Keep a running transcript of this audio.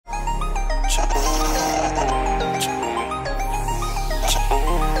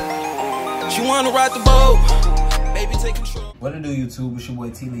wanna ride the boat. Baby, take control. What it do, YouTube? It's your boy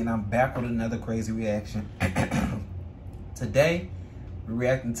IamTeeLee, and I'm back with another crazy reaction. Today, we're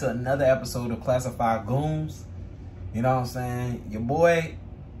reacting to another episode of Classified Goons. You know what I'm saying? Your boy,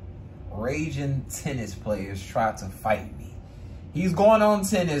 raging tennis players tried to fight me. He's going on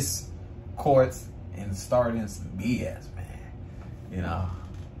tennis courts and starting some BS, man. You know,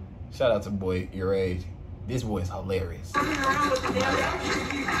 shout out to boy your age. This boy's hilarious. Hilarious.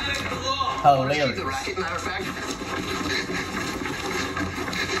 The racket, matter of fact.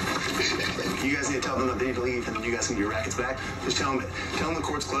 You guys need to tell them that they need to leave, and then you guys can get your rackets back. Just tell them the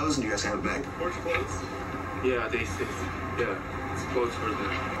court's closed, and you guys can have it back. Court's closed? Yeah, they said. Yeah, it's closed for them.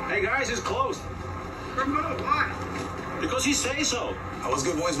 Hey guys, it's closed. Why? Because he say so. What's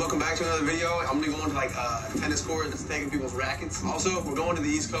good, boys? Welcome back to another video. I'm gonna be going to like tennis court and taking people's rackets. Also, if we're going to the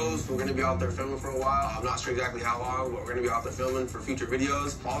East Coast, we're gonna be out there filming for a while. I'm not sure exactly how long, but we're gonna be out there filming for future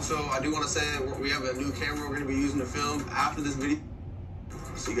videos. Also, I do want to say that we have a new camera we're gonna be using to film after this video.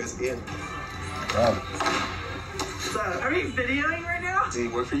 See you guys at the end. Wow. So, are we videoing right now? Does he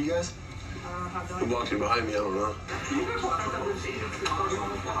work for you guys? Who walked in behind me? I don't know.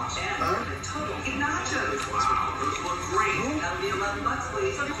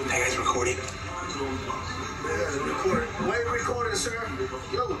 Hey guys, recording. Yeah, recording. Why are you recording, sir?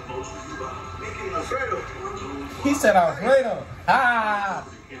 Yo, Alfredo. He said Alfredo. Ah.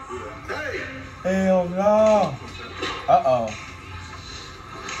 Hey. Hell no. Uh-oh.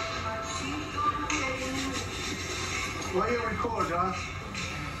 Why you record, huh?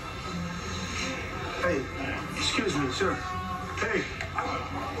 Hey, excuse me, sir. Hey,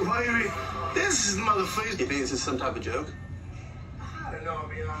 why you this is motherfucker. You think this is some type of joke? I don't know, I'll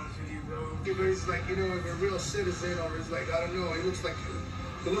be honest with you, bro. It's like, you know, if a real citizen, or it's like, I don't know, it looks like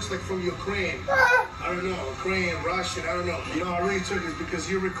from Ukraine. I don't know, Ukraine, Russian, I don't know. You know, I really took it because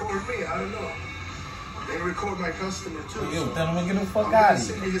you record me, I don't know. They record my customer too. Yo, tell him to get the fuck I'm out gonna of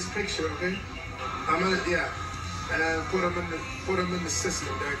here. send you his picture, okay? I'm gonna, yeah. And put him in the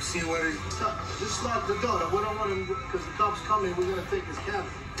system there. See what it is. Just lock the door. We don't want him, because the cops coming, we're gonna take his camera.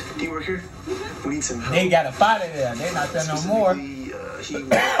 Do you work here? We need some help. They got a fight in there. They not there no more.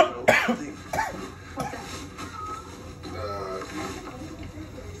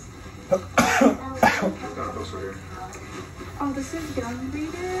 Oh, this is young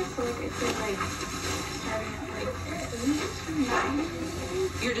reader, so like it's like starting at like 8, 9.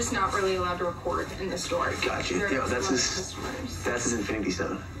 You're just not really allowed to record in the store. Gotcha. Yeah, that's his Infinity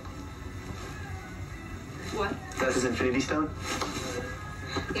Stone. What? That's his Infinity Stone?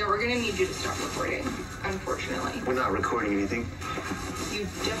 Yeah, we're gonna need you to stop recording, unfortunately. We're not recording anything. You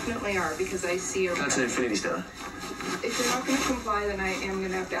definitely are, because I see your... That's an Infinity Stone. If you're not gonna comply, then I am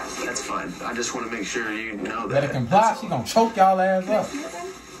gonna have to ask you. That's fine. I just want to make sure you know that. Better comply, she gonna choke y'all ass Can I up. see it then?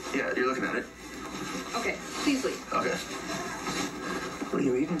 Yeah, you're looking at it. Okay, please leave. Okay. What are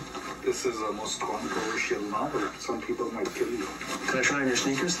you eating? This is the most controversial number. Some people might kill you. Can I try on your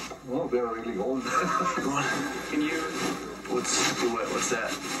sneakers? Oh, they're really old. Go on. Can you? What's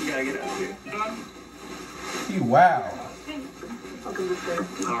that? You gotta get out of here. You wow. I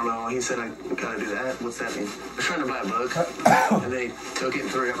don't know. He said I gotta do that. What's that mean? I was trying to buy a book, and they took it and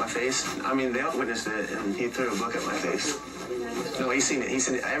threw it at my face. I mean, they witnessed it, and he threw a book at my face. No, he's seen it. He's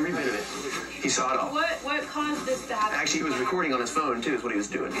seen it. Every bit of it. He saw it all. What caused this to happen? Actually, he was recording on his phone, too, is what he was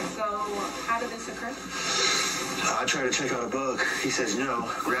doing. So, how did this occur? I tried to check out a book. He says no,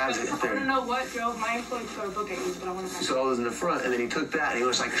 grabs it. I want to know what drove my employee to throw a book at you, but I want to know. So I was in the front, and then he took that, and he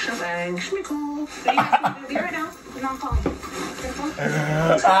was like, shebang, shmickle. So you have to do right now. You're not calling. Would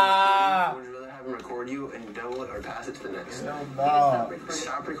you rather have him record you and double it or pass it to the next? No.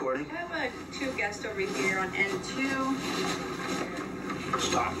 Stop recording. I have two guests over here on N2.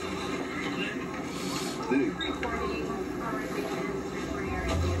 Stop. Recording.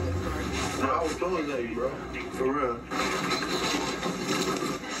 No, I was going at you, bro. For real.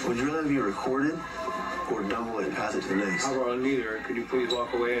 Would you rather be recorded or double it and pass it to the next? How about neither? Could you please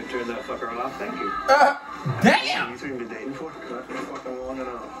walk away and turn that fucker off? Thank you. Damn! You three been dating for? Not for fucking long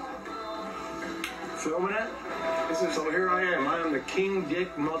enough. Filming it? So here I am. I am the king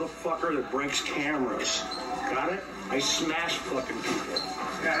dick motherfucker that breaks cameras. Got it? I smash fucking people.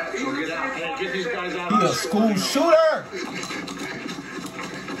 So get out. Hey, get these guys out. He a school shooter!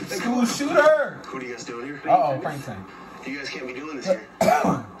 School shooter! What are you guys doing here? Uh-oh, prank time. You guys can't be doing this here.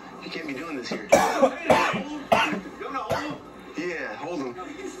 You can't be doing this here. Yeah, hold them.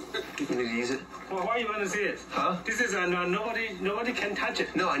 You need to use it. Well, why are you letting us see it? Huh? This is nobody can touch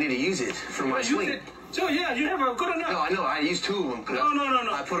it. No, I need to use it for my swing. So yeah, you have a good enough. No, I know. I used 2 of them. No.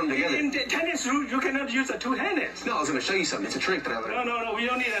 I put them together. In tennis, you cannot use a two-handed. No, I was going to show you something. It's a trick that I would. No, we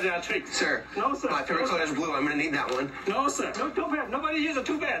don't need a trick. Sir. No, sir. My favorite color is blue. I'm going to need that one. No, sir. No, two bad. Nobody uses a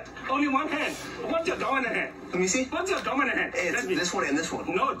two-bad. Only one hand. What's your dominant hand? Let me see. What's your dominant hand? It's this one and this one.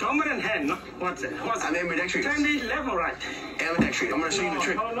 No, dominant hand. No. What's it? I'm ambidextrous. Turn the level right. Ambidextrous. I'm going to show you the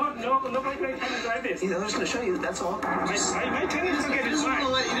trick. No, nobody plays tennis like this. Yeah, I'm just going to show you. That's all. My tennis racket is fine.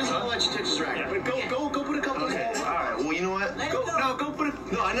 He doesn't want to let you touch his racket. Yeah. Go put a couple of hands. All right. Well, you know what? Go put it.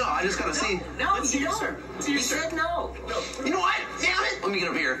 No, I know. I just got to see. No, you don't. You said no. You know what? Damn it. Let me get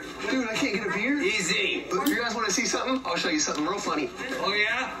up here. Dude, I can't get up here. Easy. But you guys want to see something? I'll show you something real funny. Oh,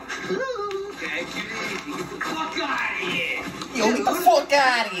 yeah? Take it easy. Get the fuck out of here. Yo, get the fuck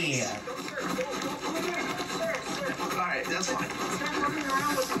out of here. All right, that's fine. Stop walking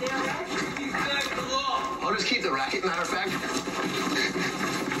around with the damn racket. I'll just keep the racket, matter of fact.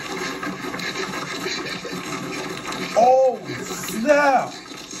 Oh, snap.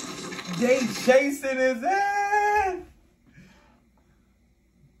 They chasing his ass.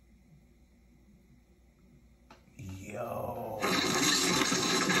 Yo.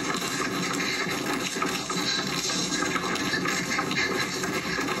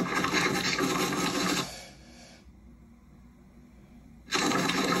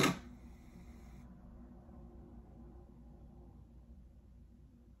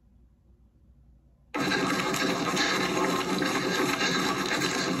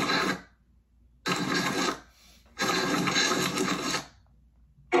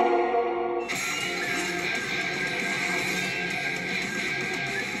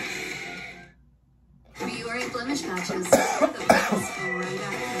 Blemish patches. The right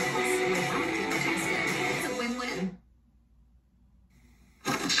after this without getting tested. It's a win-win.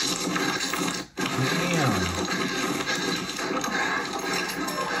 Damn.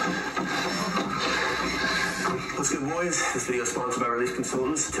 What's good, boys? This video is sponsored by Relief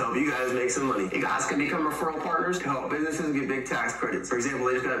Consultants to help you guys make some money. You guys can become referral partners to help businesses get big tax credits. For example,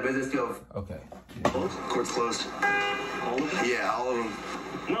 they just got a business deal. Okay. Court's closed. All of them? Yeah, all of them.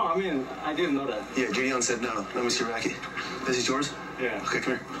 No, I mean, I didn't know that. Yeah, Gideon said no. Let me see your racket. This is yours? Yeah. Okay,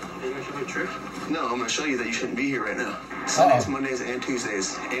 come here. Are you going to show me a trick? No, I'm going to show you that you shouldn't be here right now. Sundays, Mondays, and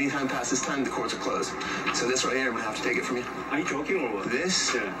Tuesdays. Anytime past this time, the courts are closed. So this right here, I'm going to have to take it from you. Are you joking or what?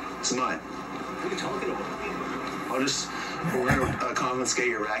 This? Yeah. It's mine. What are you talking about? We're going to confiscate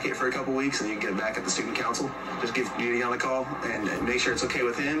your racket for a couple weeks, and you can get it back at the student council. Just give Gideon a call and make sure it's okay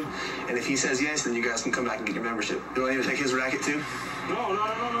with him. And if he says yes, then you guys can come back and get your membership. Do I need to take his racket too? No.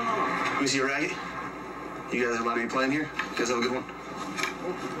 Let me see your racket. You guys are allowed to be playing here? You guys have a good one?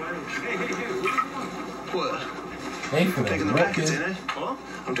 Hey. What? They I'm taking the rackets, ain't I? Huh?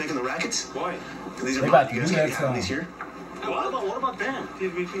 I'm taking the rackets. Why? These are They mine. about You to guys do can't that have these song. here. What about them?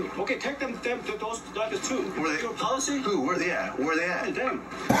 Okay, take them those rackets too. Where they? Your policy? Who? Where they at? Where they Hey, at? them.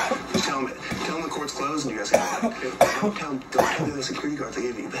 Just tell them the court's closed and you guys can have it. Don't tell the security guard they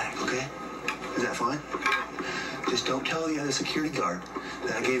gave you back, okay? Is that fine? Just don't tell the other security guard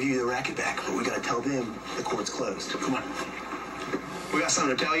that I gave you the racket back, but we gotta tell them the court's closed. Come on. We got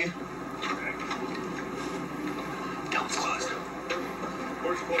something to tell you. Tell them it's closed.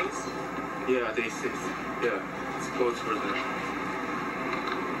 Court's closed? Yeah, they say. Yeah, it's closed for them.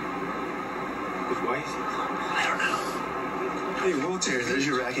 But why is it? I don't know. Hey, Walter, there's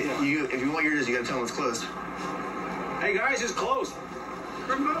your racket. If you want yours, you gotta tell them it's closed. Hey guys, it's closed.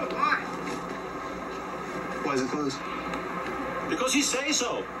 Remote, why? Why is it closed? Because he say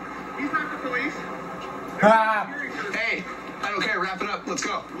so. He's not the police. Hey, I don't care. Wrap it up. Let's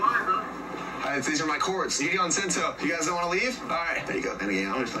go. Why, bro? These are my cords. Gideon said so. You guys don't want to leave? All right. There you go. And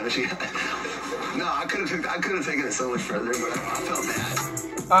again, I'm just playing. No, I could have taken it so much further, but I felt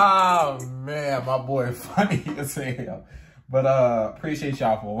bad. Oh man, my boy funny as hell. But appreciate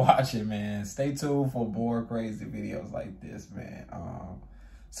y'all for watching, man. Stay tuned for more crazy videos like this, man.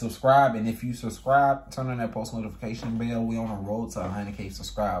 Subscribe, and if you subscribe, turn on that post notification bell. We on the road to 100K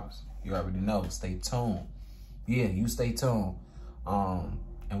subscribers. You already know. Stay tuned. Yeah, you stay tuned.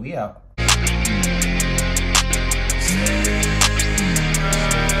 And we out.